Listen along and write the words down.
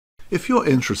If you're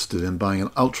interested in buying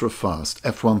an ultra-fast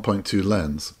f1.2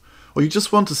 lens, or you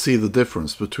just want to see the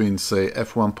difference between, say,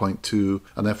 f1.2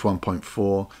 and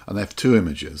f1.4 and f2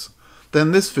 images,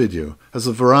 then this video has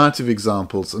a variety of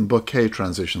examples and bokeh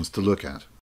transitions to look at.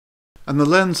 And the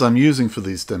lens I'm using for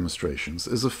these demonstrations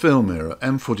is a film mirror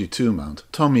M42 mount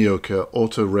Tomioka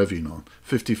Auto Revuenon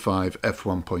 55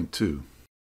 f1.2.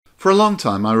 For a long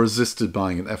time I resisted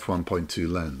buying an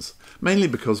f1.2 lens, mainly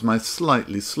because my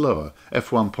slightly slower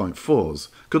f1.4s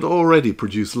could already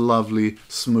produce lovely,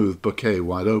 smooth bokeh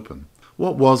wide open.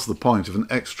 What was the point of an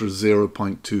extra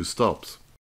 0.2 stops?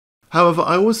 However,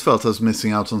 I always felt I was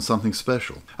missing out on something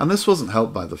special, and this wasn't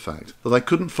helped by the fact that I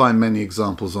couldn't find many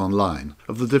examples online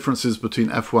of the differences between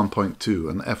f1.2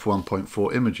 and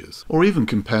f1.4 images, or even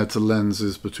compared to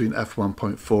lenses between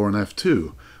f1.4 and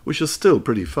f2, which are still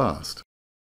pretty fast.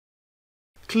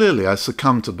 Clearly, I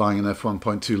succumbed to buying an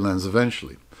f1.2 lens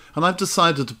eventually, and I've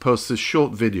decided to post this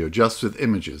short video just with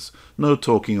images, no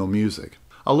talking or music.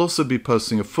 I'll also be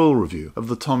posting a full review of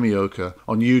the Tomioka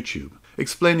on YouTube,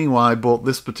 explaining why I bought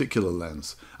this particular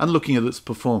lens and looking at its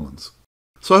performance.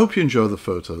 So I hope you enjoy the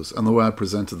photos and the way I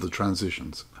presented the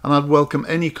transitions, and I'd welcome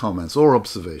any comments or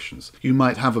observations you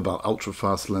might have about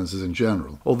ultra-fast lenses in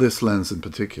general, or this lens in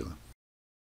particular.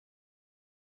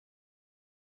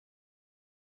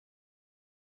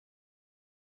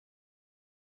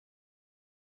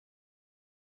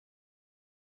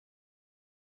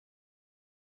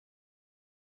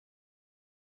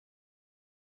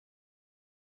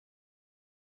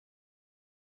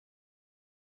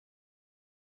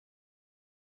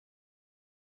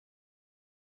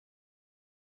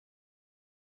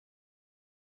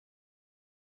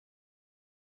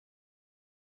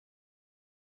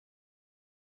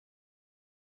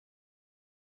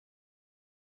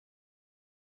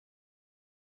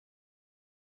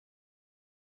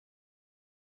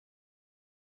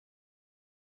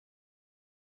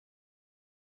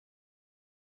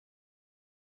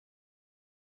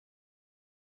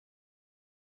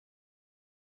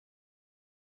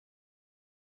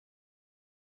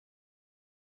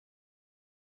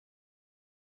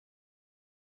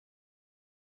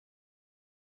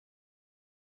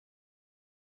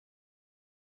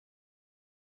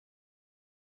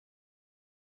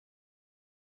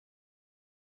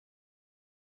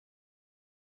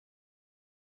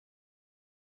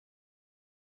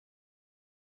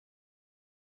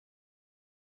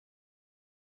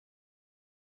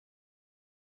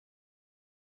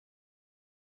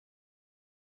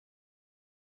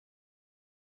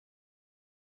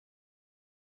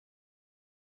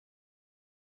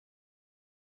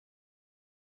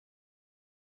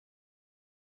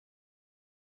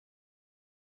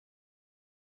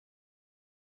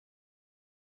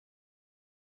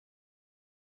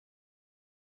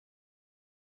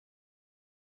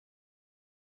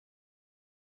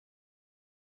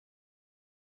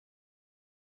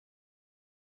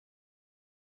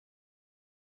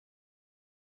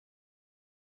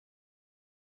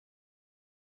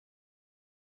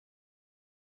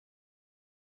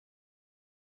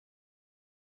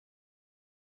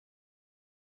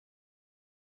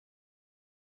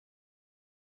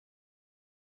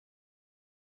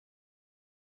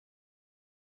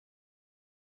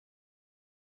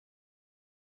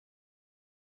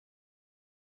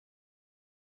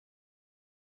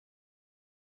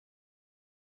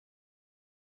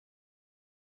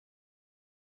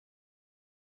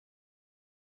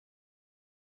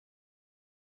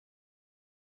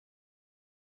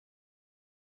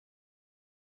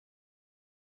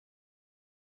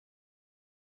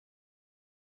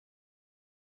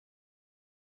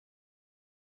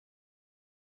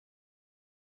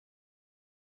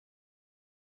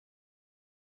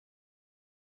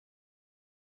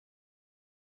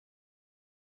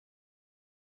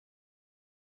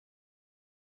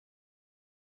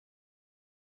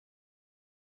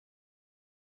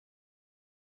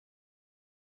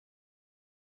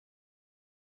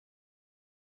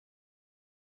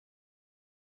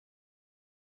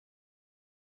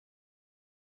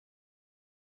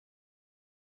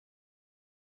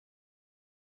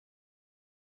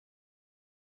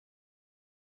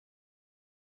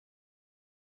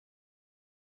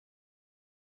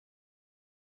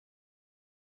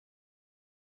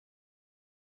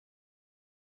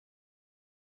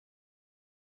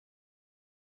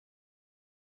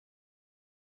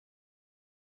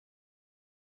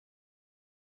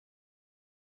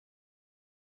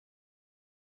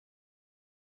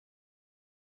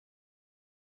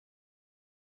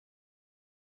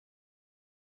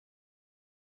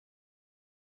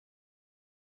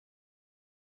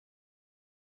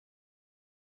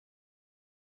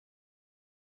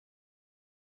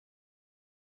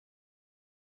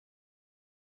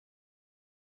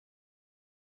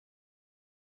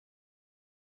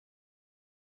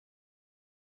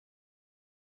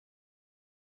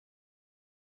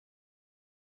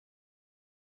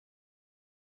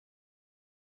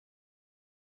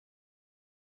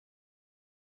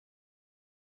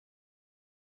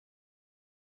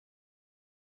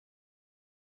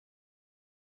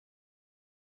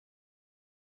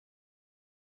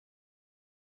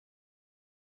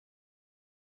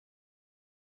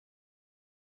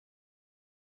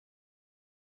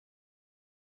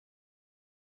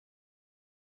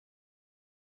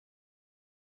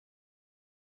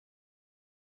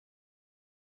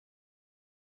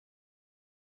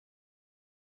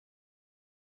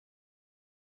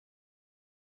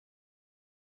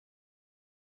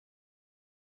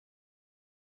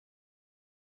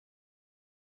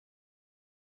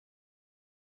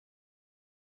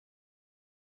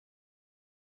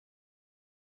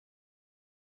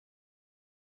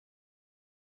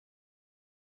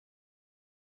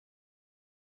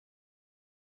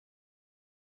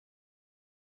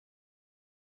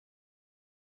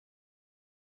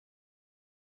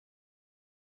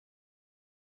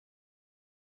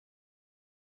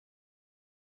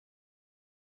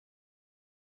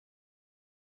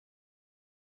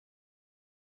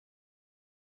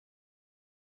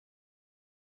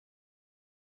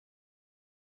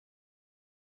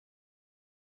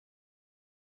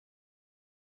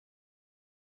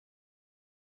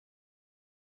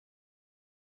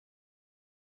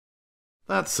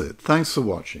 That's it. Thanks for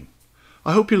watching.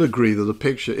 I hope you'll agree that a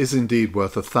picture is indeed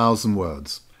worth 1,000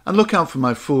 words. And look out for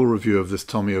my full review of this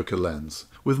Tomioka lens,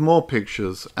 with more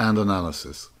pictures and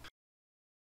analysis.